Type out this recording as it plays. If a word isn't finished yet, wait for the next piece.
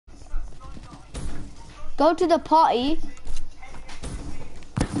Go to the party.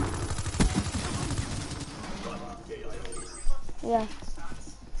 Yeah.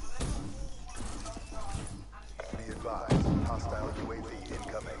 Be advised, hostile UAV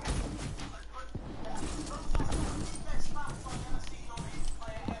incoming.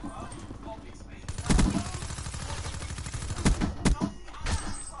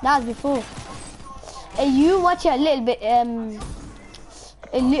 That was before. Hey, you watch it a little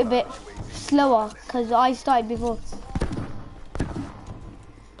bit slower, cause I started before.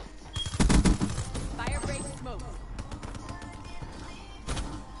 Fire break smoke.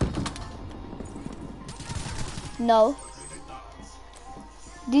 No.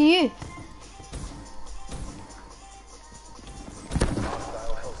 Do you?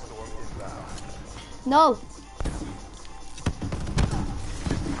 Hostile hellstorm inbound. No.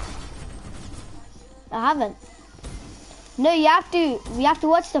 I haven't. No, you have to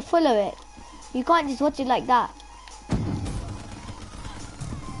watch the full of it. You can't just watch it like that.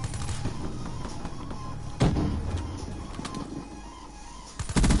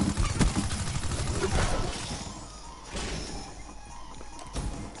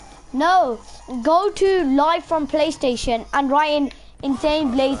 No, go to live from PlayStation and write in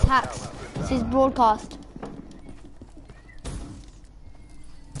InsaneBlazeHacKz's broadcast.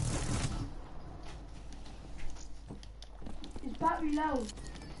 Is battery low?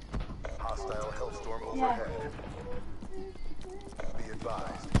 Hostile hellstorm overhead. Be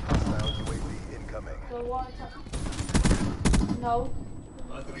advised, hostile UAV incoming. So what? No.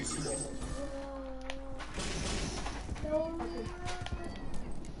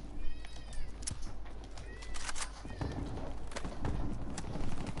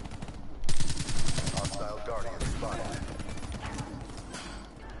 Hostile guardian spotted.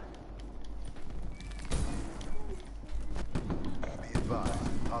 Be advised,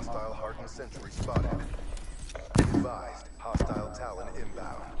 hostile hardened sentry spotted. Be advised, hostile Talon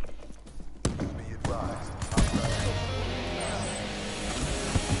inbound. Be advised, hostile hellstorm inbound.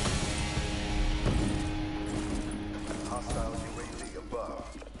 Hostile UAV above.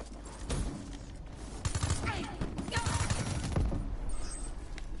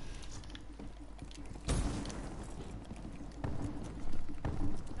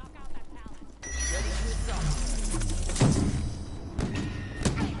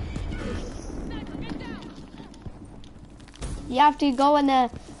 You have to go in there.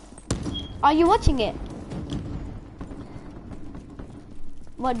 Are you watching it?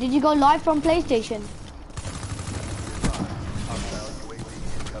 What, did you go live from PlayStation? Hostile UAV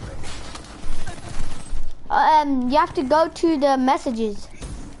incoming. You have to go to the messages.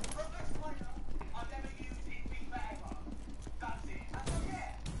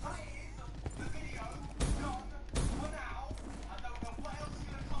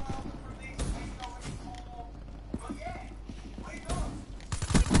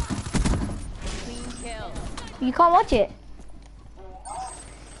 Clean kill. You can't watch it.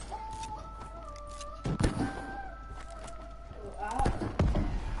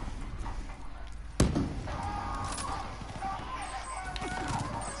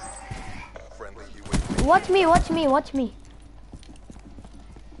 Friendly UAV. Watch me, watch me, watch me.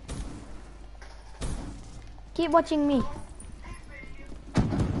 Keep watching me.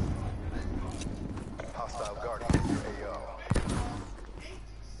 Hostile guardian in your AO.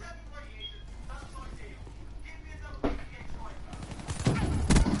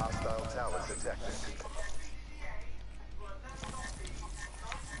 Hostile Talon detected.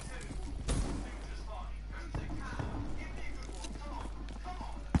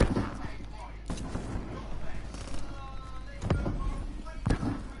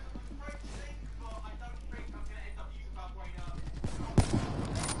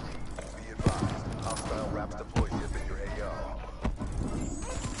 Be advised, hostile wraps deploy ship in your AO.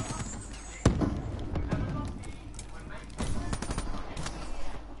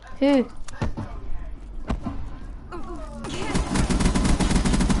 Who?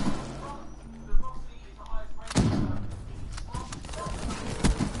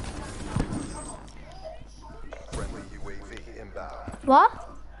 Friendly UAV inbound. What?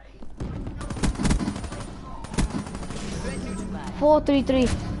 Red neutralized. 433.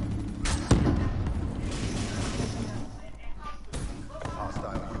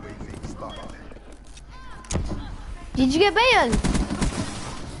 Hostile UAV spotted. Did you get banned?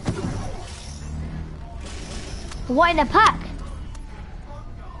 What, in a pack?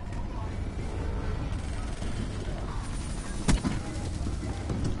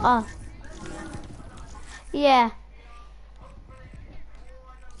 Oh. Yeah.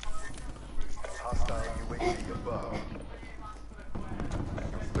 Hostile UAV above.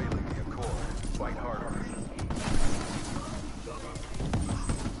 You're failing the accord. Fight harder.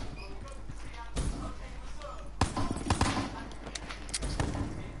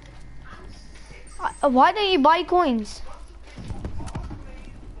 Why don't you buy coins?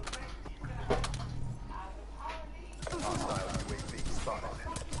 Hostile UAV spotted.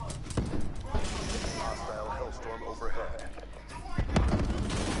 Hostile hellstorm overhead.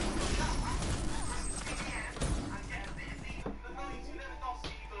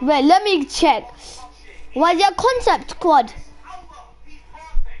 Wait, let me check. Why is there a concept squad?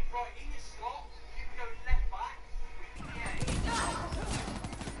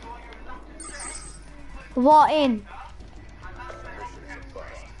 What in? Mission is a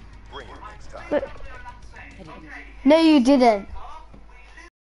bust. Bring it next time. But, no, you didn't.